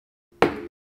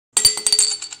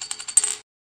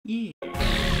Yeah.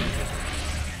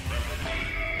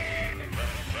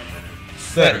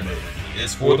 Saturday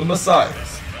is for the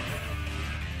Messiahs,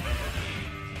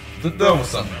 the Devil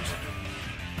Summoners,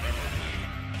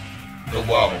 the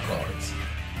Wild Cards.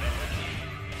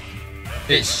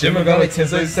 It's Shin Megami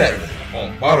Tensei Saturday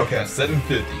on Bottlecap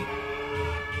 750.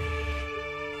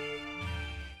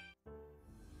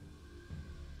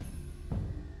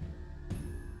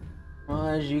 Well,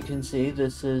 as you can see,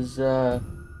 this is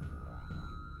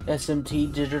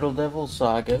SMT Digital Devil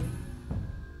Saga.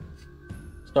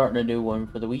 Starting a new one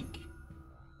for the week,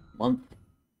 month,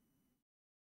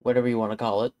 whatever you want to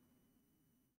call it.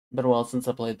 Been a while since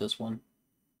I played this one.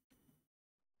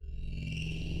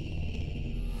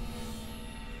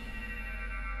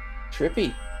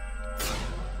 Trippy.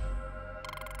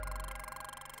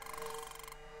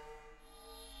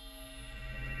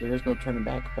 There is no turning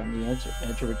back from the answer.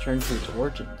 And to return to its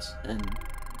origins and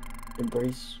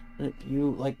embrace it.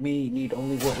 You, like me, need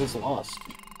only what was lost.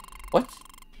 What?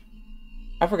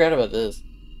 I forgot about this.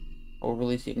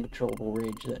 Overly uncontrollable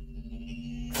rage that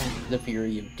the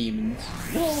fury of demons.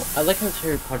 No, I like how it's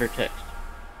Harry Potter text.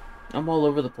 I'm all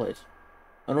over the place.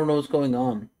 I don't know what's going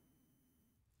on.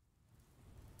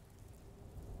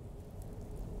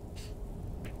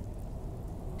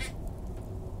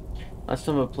 Last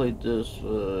time I played this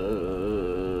was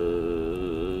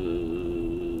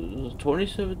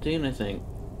 2017, I think.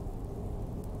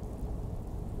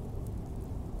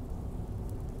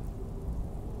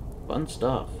 Fun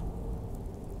stuff.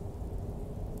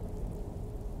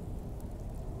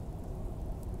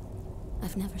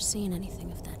 I've never seen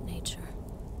anything of that nature.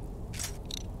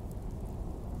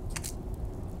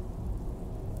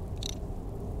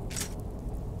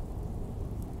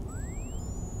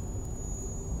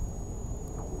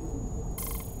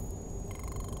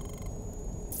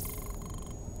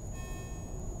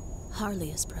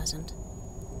 Harley is present.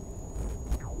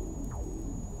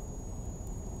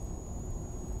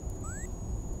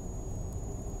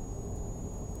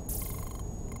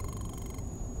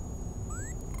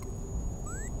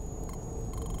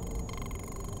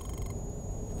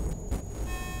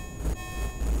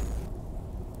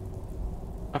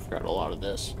 I forgot a lot of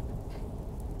this.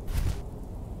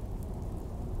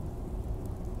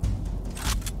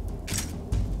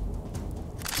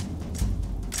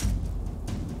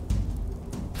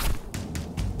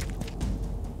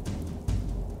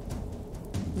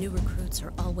 New recruits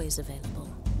are always available,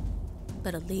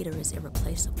 but a leader is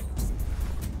irreplaceable.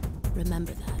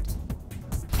 Remember that.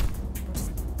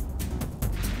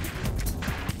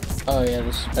 Oh yeah,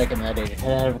 this is back in that age. It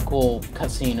had a cool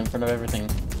cutscene in front of everything.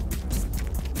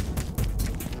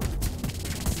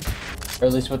 Or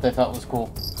at least what they thought was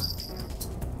cool.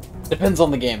 Depends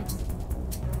on the game.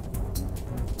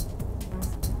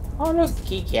 Oh look,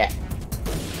 key cat.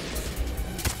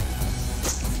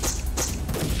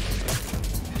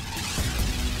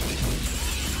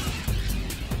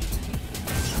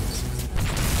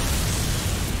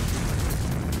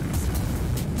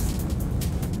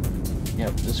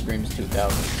 Yep, this screams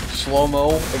 2000.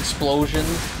 Slow-mo, explosion,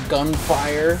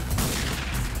 gunfire.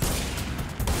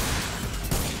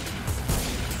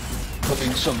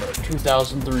 Living summer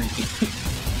 2003.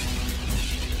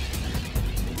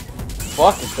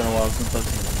 Fuck, it's been a while since I've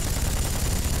seen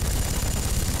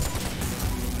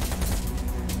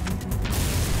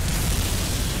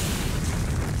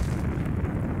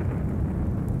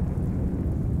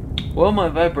it. Well, my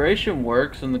vibration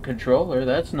works in the controller.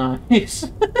 That's nice.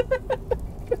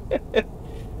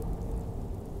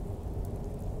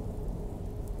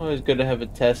 Always good to have a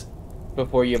test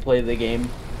before you play the game.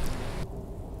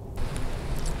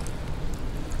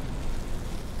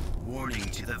 Warning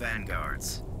to the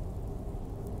vanguards.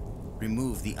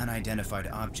 Remove the unidentified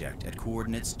object at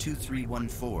coordinates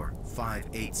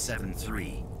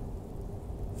 2314-5873.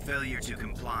 Failure to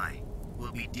comply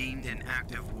will be deemed an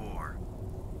act of war.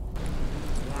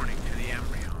 Warning to the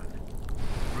Embryon.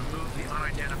 Remove the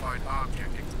unidentified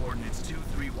object at coordinates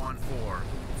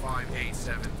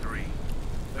 2314-5873.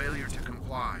 Failure to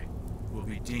comply will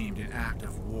be deemed an act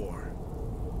of war.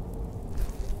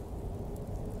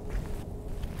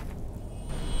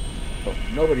 But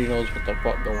nobody knows what the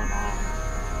fuck going on.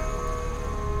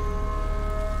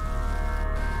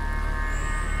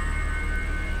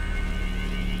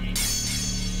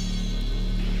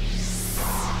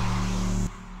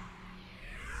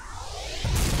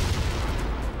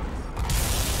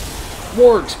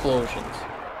 More explosions.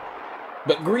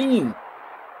 But green.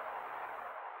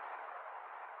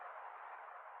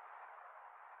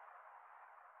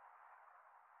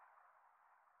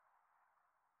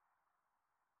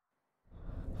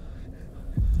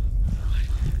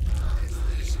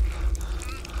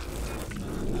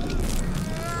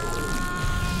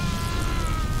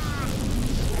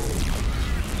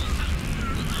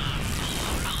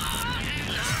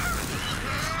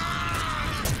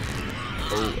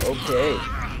 Oh, okay.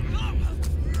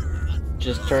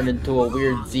 Just turned into a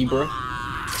weird zebra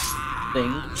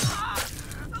thing.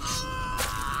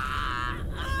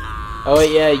 Oh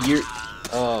yeah, you're...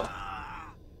 Oh.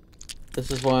 This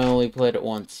is why I only played it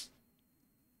once.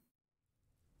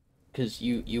 Because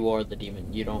you are the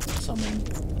demon. You don't summon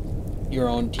your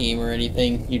own team or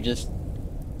anything. You just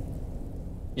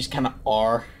kind of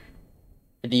are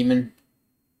a demon.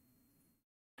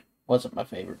 Wasn't my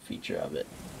favorite feature of it.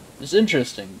 It's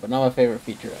interesting, but not my favorite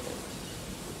feature of it.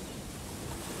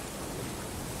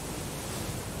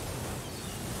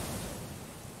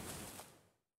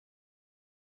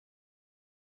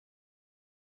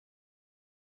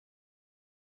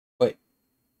 Wait.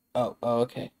 Oh,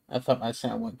 okay. I thought my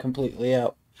sound went completely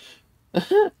out.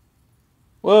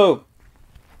 Whoa!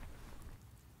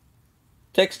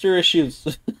 Texture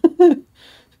issues.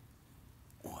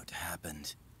 What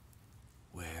happened?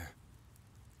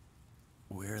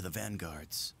 Where are the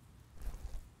vanguards?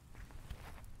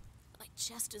 My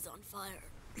chest is on fire.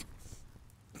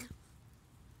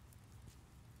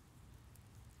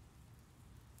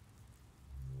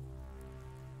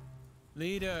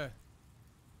 Leader.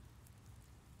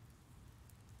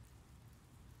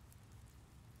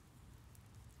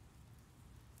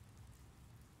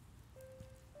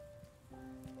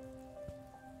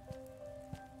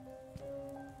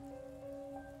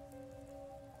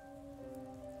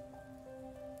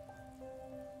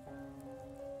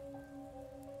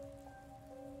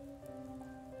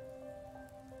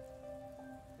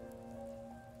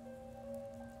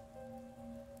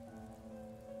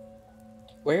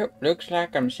 Well, looks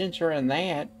like I'm censoring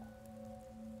that.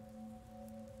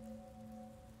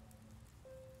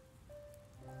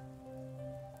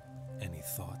 Any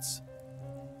thoughts?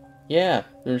 Yeah,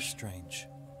 there's Strange.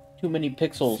 too many I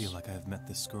pixels. feel like I've met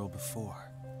this girl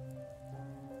before.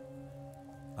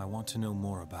 I want to know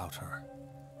more about her.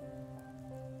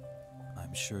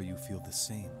 I'm sure you feel the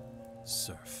same,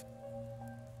 Surf.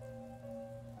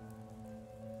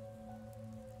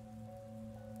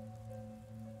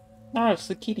 No, it's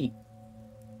the kitty.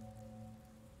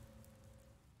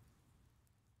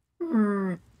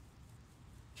 Hmm.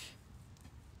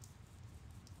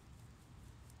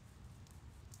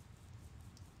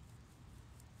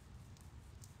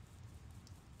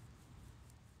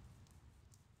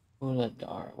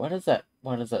 Uladar. Why does that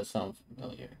sound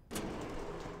familiar?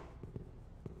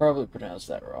 Probably pronounced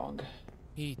that wrong.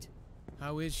 Pete,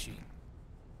 how is she?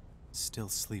 Still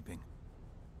sleeping.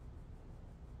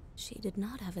 She did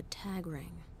not have a tag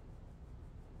ring.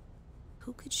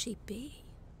 Who could she be?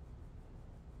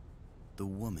 The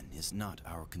woman is not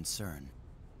our concern.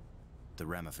 The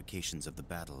ramifications of the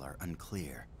battle are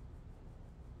unclear.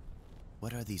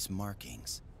 What are these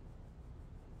markings?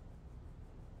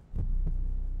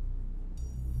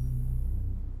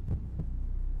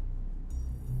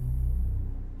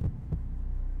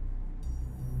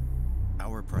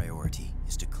 Our priority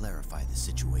is to clarify the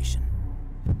situation.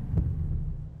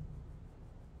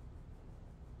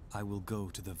 I will go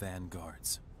to the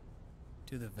vanguards.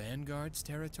 To the Vanguard's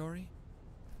territory?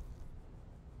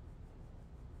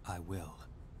 I will.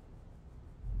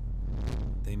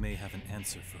 They may have an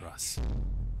answer for us.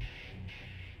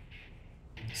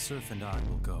 Surf and I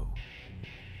will go.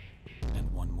 And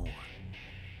one more.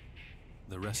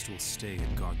 The rest will stay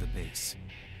and guard the base.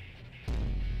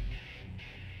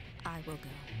 I will go.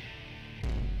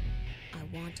 I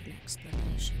want an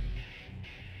explanation.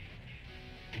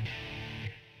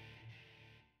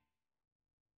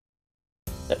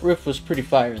 That riff was pretty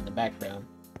fire in the background.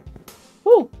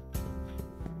 Woo!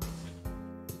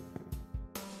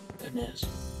 Goodness.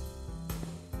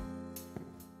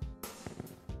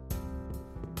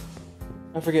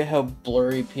 I forget how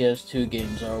blurry PS2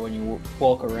 games are when you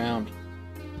walk around.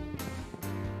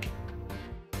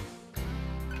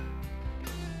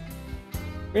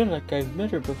 I feel like I've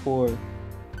met her before.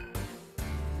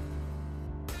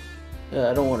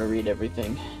 I don't want to read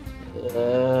everything.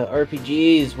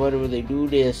 RPGs, why do they do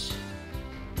this?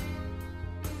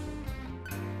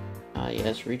 Ah,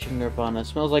 yes, reaching Nirvana.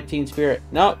 Smells like Teen Spirit.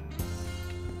 No!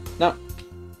 No!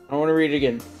 I don't want to read it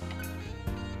again.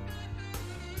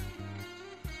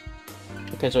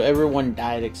 Okay, so everyone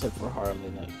died except for Harley.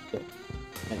 That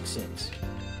makes sense.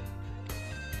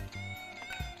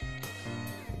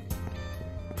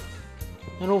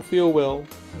 I don't feel well.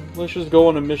 Let's just go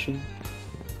on a mission.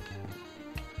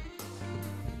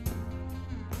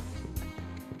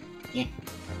 Yeah.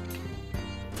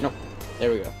 Nope.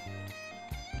 There we go.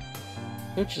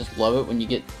 Don't you just love it when you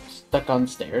get stuck on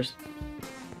stairs?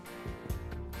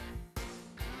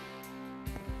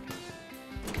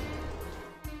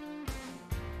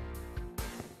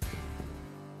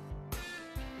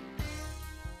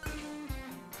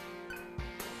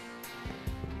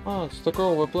 Oh, it's the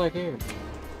girl with black hair.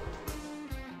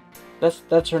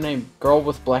 That's her name. Girl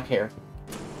with black hair.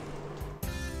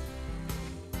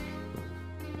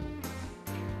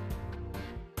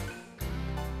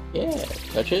 Yeah,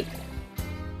 touch it.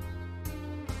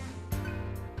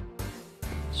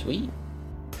 Sweet.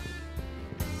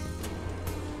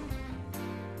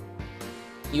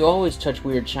 You always touch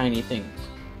weird shiny things.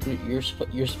 You're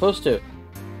supposed to.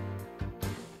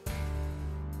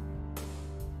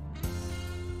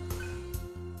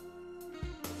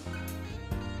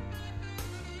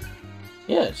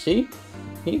 Yeah, see?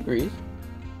 He agrees.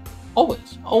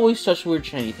 Always touch weird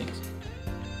shiny things.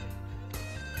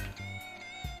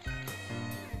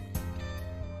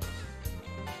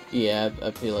 Yeah,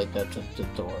 I feel like that's a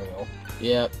tutorial.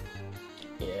 Yep.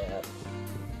 Yeah.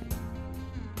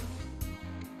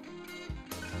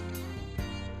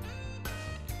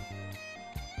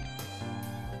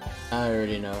 I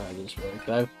already know how this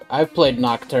works. I've played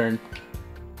Nocturne.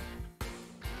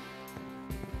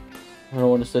 I don't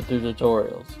want to sit through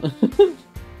tutorials.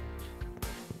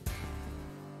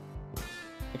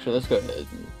 Actually, let's go ahead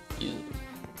and use it.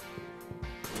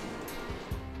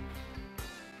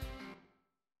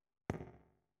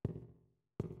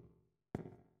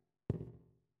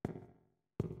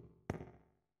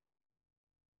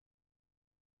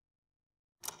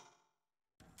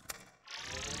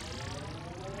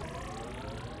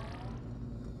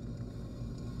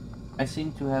 I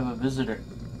seem to have a visitor,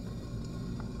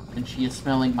 and she is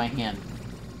smelling my hand.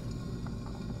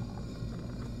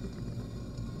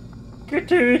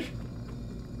 Kitty!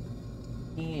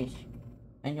 Yes,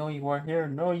 I know you are here.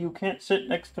 No, you can't sit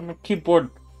next to my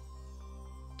keyboard.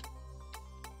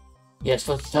 Yes,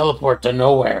 let's teleport to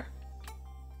nowhere.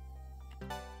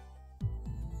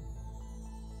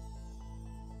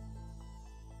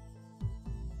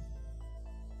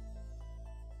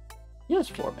 Yes,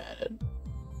 formatted.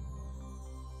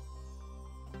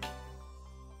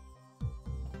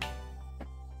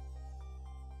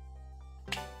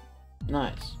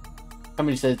 Nice. How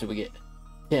many cents did we get?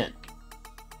 10.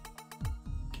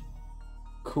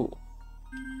 Cool.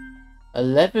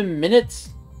 11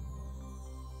 minutes?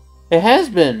 It has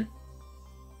been.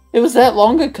 It was that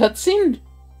long a cutscene?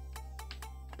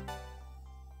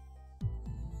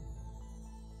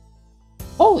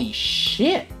 Holy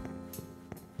shit!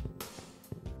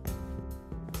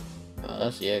 Oh,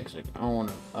 that's the exit. I don't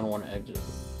wanna exit.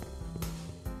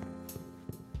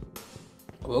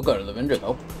 We'll go to the vendor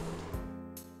though.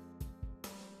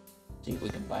 See what we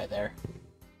can buy there.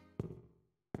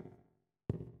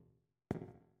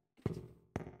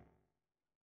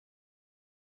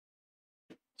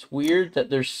 It's weird that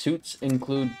their suits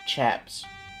include chaps.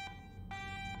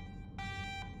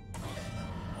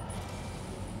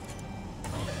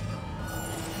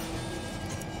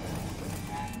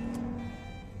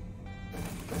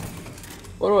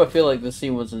 Why do I feel like this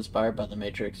scene was inspired by The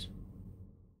Matrix?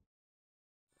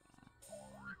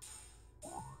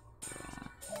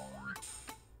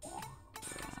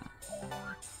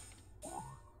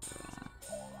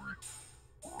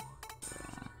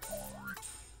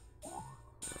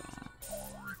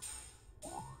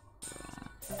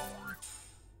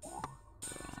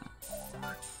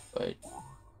 Wait.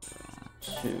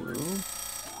 2.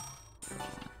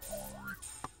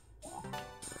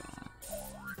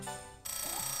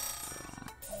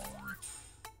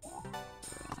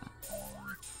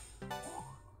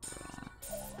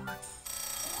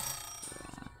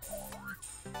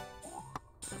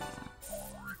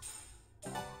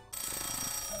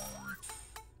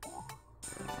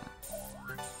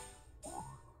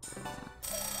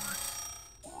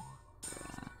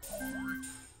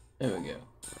 There we go.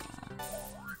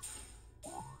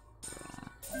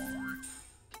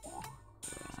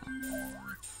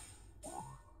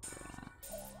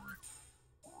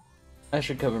 That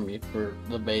should cover me for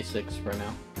the basics for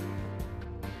now.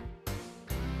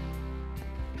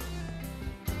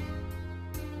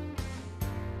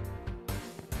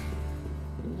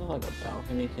 Is there like a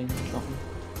balcony thing or something?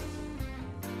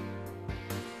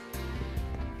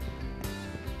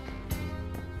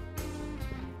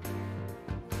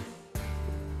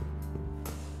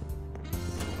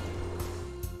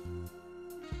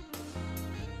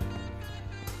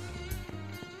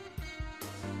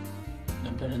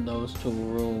 Been in those 2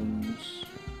 rooms.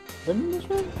 Been in this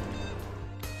room?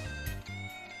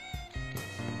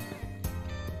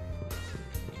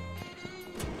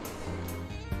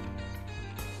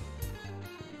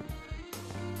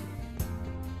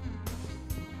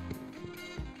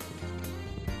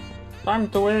 Time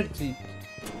to exit.